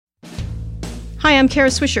Hi, I'm Kara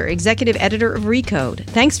Swisher, Executive Editor of Recode.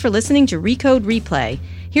 Thanks for listening to Recode Replay.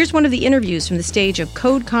 Here's one of the interviews from the stage of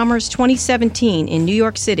Code Commerce 2017 in New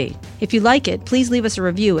York City. If you like it, please leave us a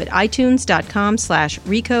review at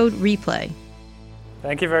itunes.com/RecodeReplay.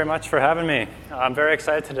 Thank you very much for having me. I'm very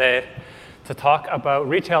excited today to talk about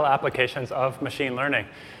retail applications of machine learning.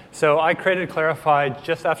 So I created Clarify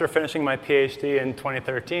just after finishing my PhD in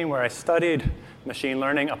 2013, where I studied machine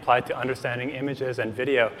learning applied to understanding images and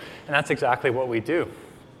video, and that's exactly what we do.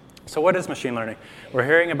 So what is machine learning? We're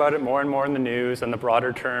hearing about it more and more in the news and the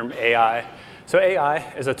broader term AI. So AI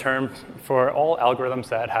is a term for all algorithms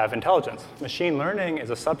that have intelligence. Machine learning is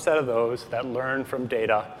a subset of those that learn from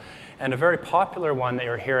data. And a very popular one that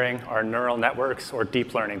you're hearing are neural networks or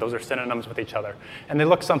deep learning. Those are synonyms with each other. And they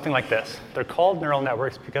look something like this. They're called neural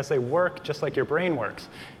networks because they work just like your brain works.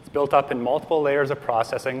 It's built up in multiple layers of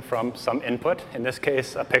processing from some input, in this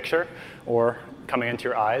case, a picture or coming into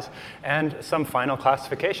your eyes, and some final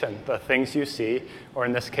classification, the things you see, or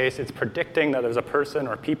in this case, it's predicting that there's a person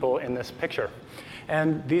or people in this picture.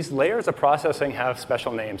 And these layers of processing have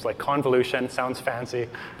special names, like convolution, sounds fancy,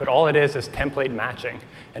 but all it is template matching.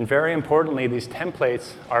 And very importantly, these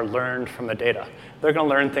templates are learned from the data. They're going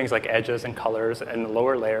to learn things like edges and colors in the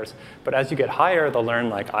lower layers, but as you get higher, they'll learn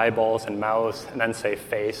like eyeballs and mouths, and then say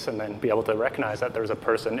face, and then be able to recognize that there's a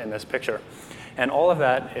person in this picture. And all of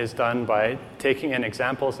that is done by taking in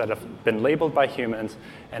examples that have been labeled by humans,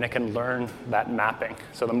 and it can learn that mapping.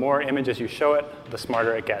 So the more images you show it, the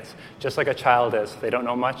smarter it gets. Just like a child is. They don't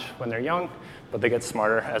know much when they're young, but they get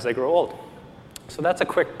smarter as they grow old. So that's a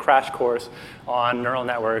quick crash course on neural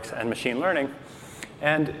networks and machine learning.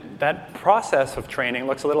 And that process of training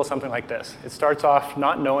looks a little something like this. It starts off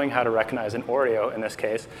not knowing how to recognize an Oreo in this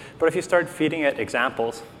case, but if you start feeding it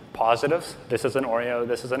examples, positives, this is an Oreo,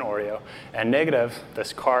 this is an Oreo, and negatives,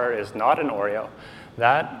 this car is not an Oreo,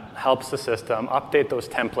 that helps the system update those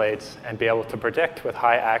templates and be able to predict with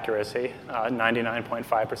high accuracy,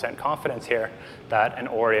 99.5% confidence here, that an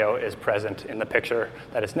Oreo is present in the picture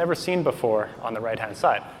that it's never seen before on the right-hand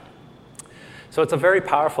side. So it's a very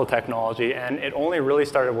powerful technology, and it only really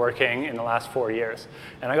started working in the last 4 years.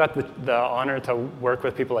 And I got the honor to work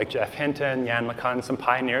with people like Geoff Hinton, Yann LeCun, some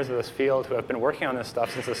pioneers of this field who have been working on this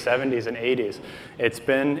stuff since the 70s and 80s. It's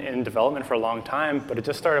been in development for a long time, but it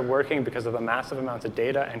just started working because of the massive amounts of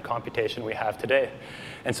data and computation we have today.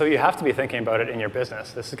 And so you have to be thinking about it in your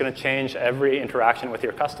business. This is going to change every interaction with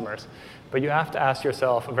your customers. But you have to ask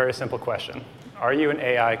yourself a very simple question. Are you an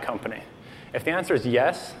AI company? If the answer is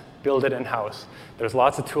yes, build it in-house. There's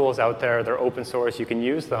lots of tools out there. They're open source. You can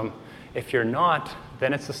use them. If you're not,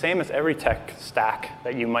 then it's the same as every tech stack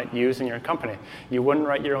that you might use in your company. You wouldn't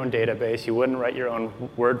write your own database. You wouldn't write your own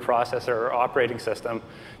word processor or operating system.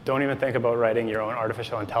 Don't even think about writing your own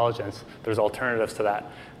artificial intelligence. There's alternatives to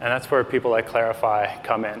that. And that's where people like Clarify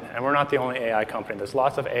come in. And we're not the only AI company. There's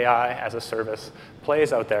lots of AI as a service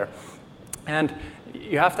plays out there. And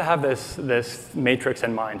you have to have this matrix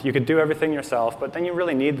in mind. You could do everything yourself, but then you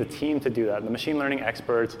really need the team to do that, the machine learning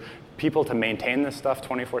experts, people to maintain this stuff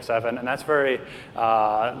 24/7, and that's very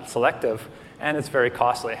selective, and it's very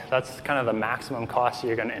costly. That's kind of the maximum cost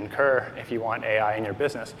you're going to incur if you want AI in your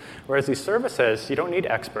business. Whereas these services, you don't need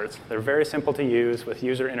experts. They're very simple to use with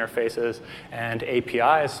user interfaces and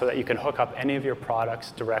APIs so that you can hook up any of your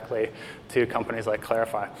products directly to companies like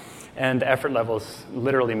Clarify. And the effort level is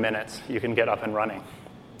literally minutes. You can get up and running.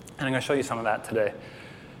 And I'm going to show you some of that today.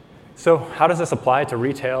 So how does this apply to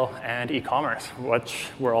retail and e-commerce, which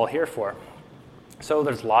we're all here for? So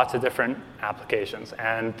there's lots of different applications,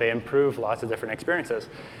 and they improve lots of different experiences.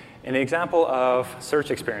 In the example of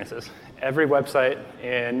search experiences, every website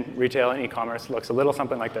in retail and e-commerce looks a little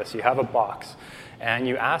something like this. You have a box, and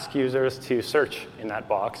you ask users to search in that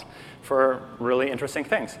box for really interesting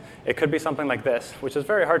things. It could be something like this, which is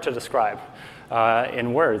very hard to describe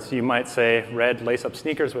in words. You might say, red lace-up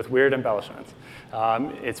sneakers with weird embellishments.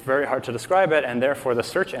 It's very hard to describe it, and therefore the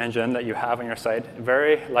search engine that you have on your site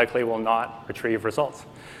very likely will not retrieve results.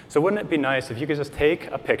 So wouldn't it be nice if you could just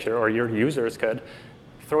take a picture, or your users could,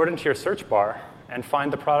 throw it into your search bar and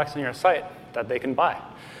find the products on your site that they can buy?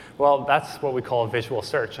 Well, that's what we call visual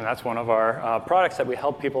search, and that's one of our products that we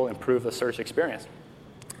help people improve the search experience.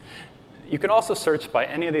 You can also search by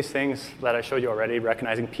any of these things that I showed you already,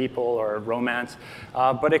 recognizing people or romance,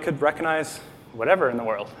 but it could recognize whatever in the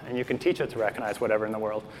world, and you can teach it to recognize whatever in the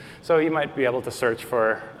world. So you might be able to search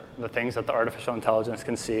for the things that the artificial intelligence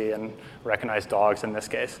can see and recognize dogs in this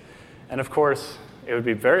case. And of course, it would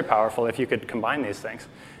be very powerful if you could combine these things.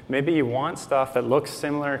 Maybe you want stuff that looks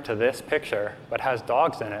similar to this picture, but has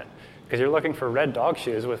dogs in it, because you're looking for red dog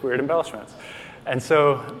shoes with weird embellishments. And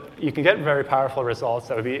so you can get very powerful results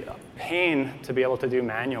that would be a pain to be able to do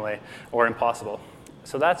manually or impossible.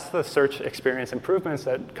 So that's the search experience improvements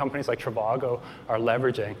that companies like Trivago are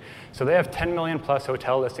leveraging. So they have 10 million plus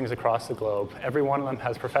hotel listings across the globe. Every one of them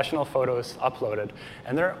has professional photos uploaded.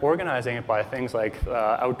 And they're organizing it by things like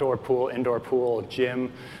outdoor pool, indoor pool,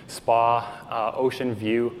 gym, spa, ocean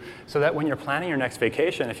view, so that when you're planning your next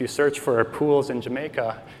vacation, if you search for pools in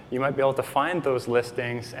Jamaica, you might be able to find those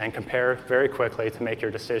listings and compare very quickly to make your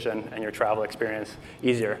decision and your travel experience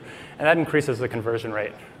easier. And that increases the conversion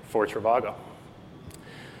rate for Trivago.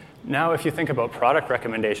 Now, if you think about product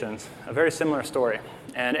recommendations, a very similar story.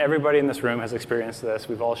 And everybody in this room has experienced this.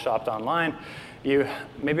 We've all shopped online.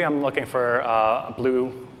 Maybe I'm looking for a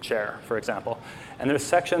blue chair, for example. And there's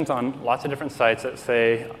sections on lots of different sites that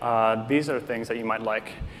say, these are things that you might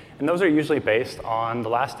like. And those are usually based on the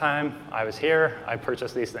last time I was here, I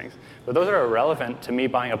purchased these things. But those are irrelevant to me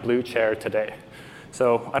buying a blue chair today.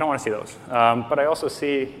 So I don't want to see those. But I also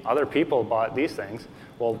see other people bought these things.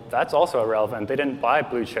 Well, that's also irrelevant. They didn't buy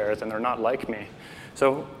blue chairs, and they're not like me.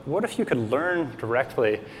 So what if you could learn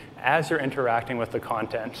directly, as you're interacting with the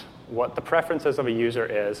content, what the preferences of a user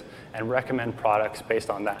is, and recommend products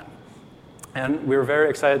based on that? And we were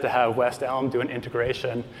very excited to have West Elm do an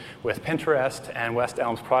integration with Pinterest and West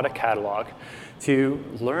Elm's product catalog to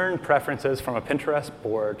learn preferences from a Pinterest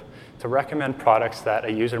board to recommend products that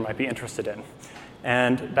a user might be interested in.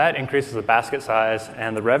 And that increases the basket size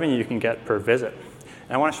and the revenue you can get per visit.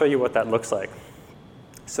 And I want to show you what that looks like.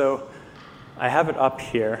 So I have it up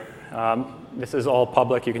here. This is all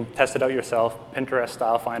public. You can test it out yourself,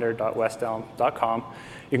 pintereststylefinder.westelm.com.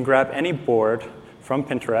 You can grab any board from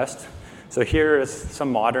Pinterest. So here is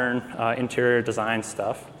some modern interior design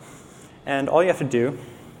stuff. And all you have to do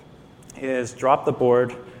is drop the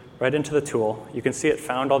board right into the tool. You can see it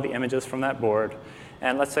found all the images from that board.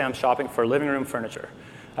 And let's say I'm shopping for living room furniture.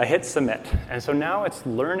 I hit submit, and so now it's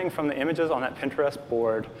learning from the images on that Pinterest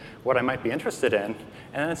board what I might be interested in, and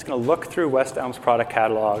then it's going to look through West Elm's product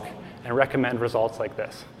catalog and recommend results like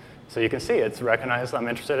this. So you can see it's recognized I'm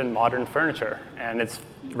interested in modern furniture, and it's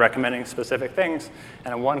recommending specific things,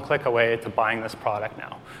 and I'm one click away to buying this product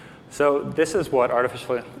now. So this is what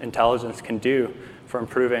artificial intelligence can do for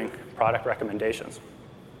improving product recommendations.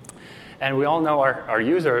 And we all know our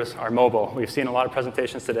users are mobile. We've seen a lot of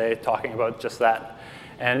presentations today talking about just that.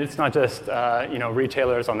 And it's not just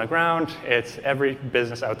retailers on the ground. It's every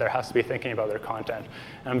business out there has to be thinking about their content.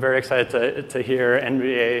 And I'm very excited to hear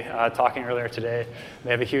NBA talking earlier today.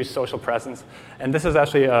 They have a huge social presence. And this is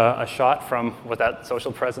actually a shot from what that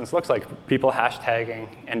social presence looks like, people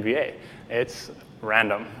hashtagging NBA. It's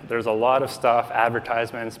random. There's a lot of stuff,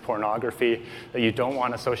 advertisements, pornography, that you don't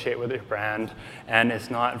want to associate with your brand, and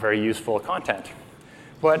it's not very useful content.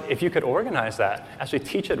 But if you could organize that, actually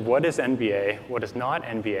teach it what is NBA, what is not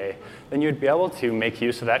NBA, then you'd be able to make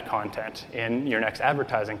use of that content in your next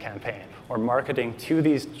advertising campaign or marketing to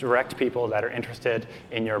these direct people that are interested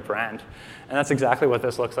in your brand. And that's exactly what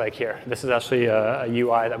this looks like here. This is actually a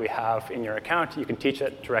UI that we have in your account. You can teach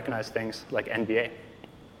it to recognize things like NBA.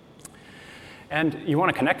 And you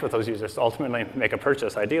want to connect with those users to ultimately make a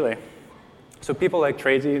purchase, ideally. So people like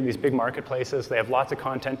Tradesy, these big marketplaces, they have lots of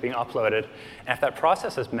content being uploaded. And if that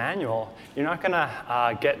process is manual, you're not going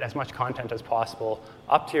to get as much content as possible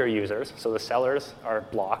up to your users, so the sellers are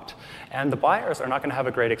blocked. And the buyers are not going to have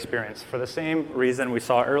a great experience. For the same reason we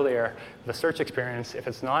saw earlier, the search experience, if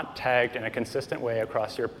it's not tagged in a consistent way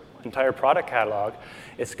across your entire product catalog,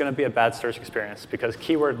 it's going to be a bad search experience because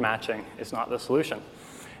keyword matching is not the solution.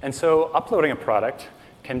 And so uploading a product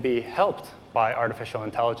can be helped by artificial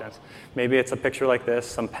intelligence. Maybe it's a picture like this,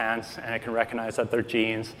 some pants, and it can recognize that they're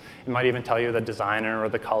jeans. It might even tell you the designer or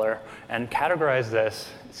the color, and categorize this,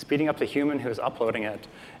 speeding up the human who is uploading it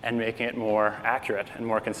and making it more accurate and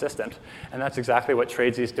more consistent. And that's exactly what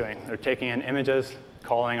Tradesy is doing. They're taking in images,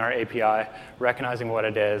 calling our API, recognizing what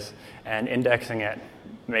it is, and indexing it,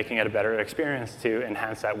 making it a better experience to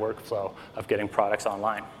enhance that workflow of getting products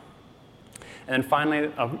online. And then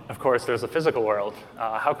finally, of course, there's the physical world.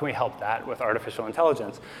 How can we help that with artificial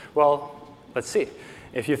intelligence? Well, let's see.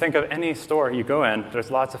 If you think of any store you go in,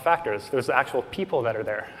 there's lots of factors. There's the actual people that are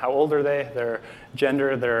there. How old are they? Their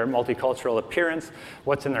gender, their multicultural appearance,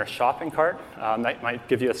 what's in their shopping cart. That might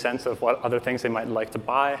give you a sense of what other things they might like to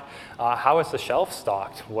buy. How is the shelf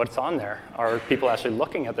stocked? What's on there? Are people actually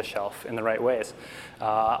looking at the shelf in the right ways?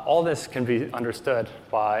 All this can be understood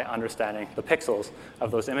by understanding the pixels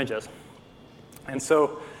of those images. And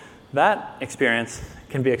so that experience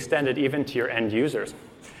can be extended even to your end users.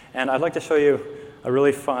 And I'd like to show you a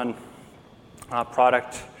really fun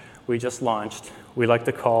product we just launched we like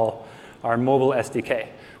to call our mobile SDK.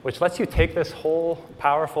 which lets you take this whole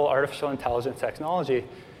powerful artificial intelligence technology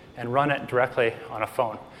and run it directly on a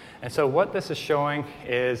phone. And so what this is showing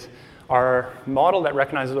is our model that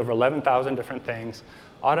recognizes over 11,000 different things,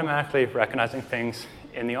 automatically recognizing things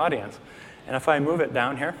in the audience. And if I move it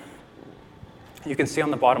down here, you can see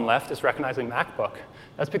on the bottom left is recognizing MacBook.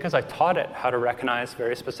 That's because I taught it how to recognize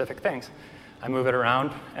very specific things. I move it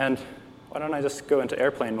around, and why don't I just go into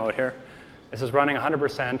airplane mode here? This is running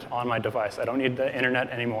 100% on my device. I don't need the internet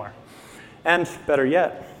anymore. And better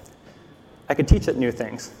yet, I could teach it new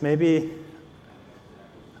things. Maybe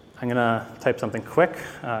I'm going to type something quick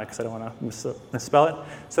because I don't want to misspell it.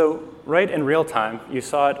 So right in real time, you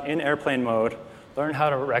saw it in airplane mode, learn how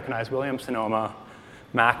to recognize Williams-Sonoma,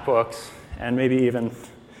 MacBooks, and maybe even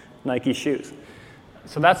Nike shoes.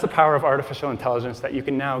 So that's the power of artificial intelligence that you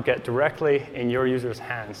can now get directly in your users'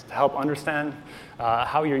 hands to help understand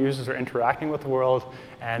how your users are interacting with the world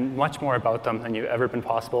and much more about them than you've ever been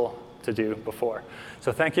possible to do before.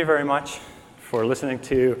 So thank you very much for listening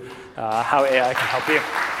to how AI can help you.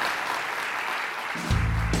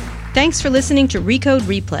 Thanks for listening to Recode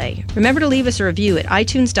Replay. Remember to leave us a review at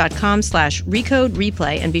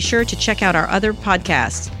itunes.com/RecodeReplay and be sure to check out our other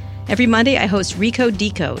podcasts. Every Monday, I host Recode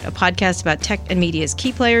Decode, a podcast about tech and media's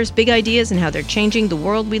key players, big ideas, and how they're changing the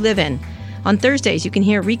world we live in. On Thursdays, you can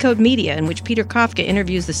hear Recode Media, in which Peter Kafka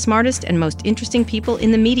interviews the smartest and most interesting people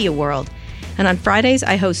in the media world. And on Fridays,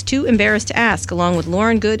 I host Too Embarrassed to Ask, along with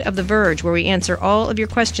Lauren Good of The Verge, where we answer all of your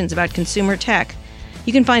questions about consumer tech.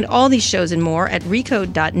 You can find all these shows and more at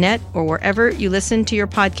recode.net or wherever you listen to your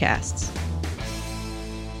podcasts.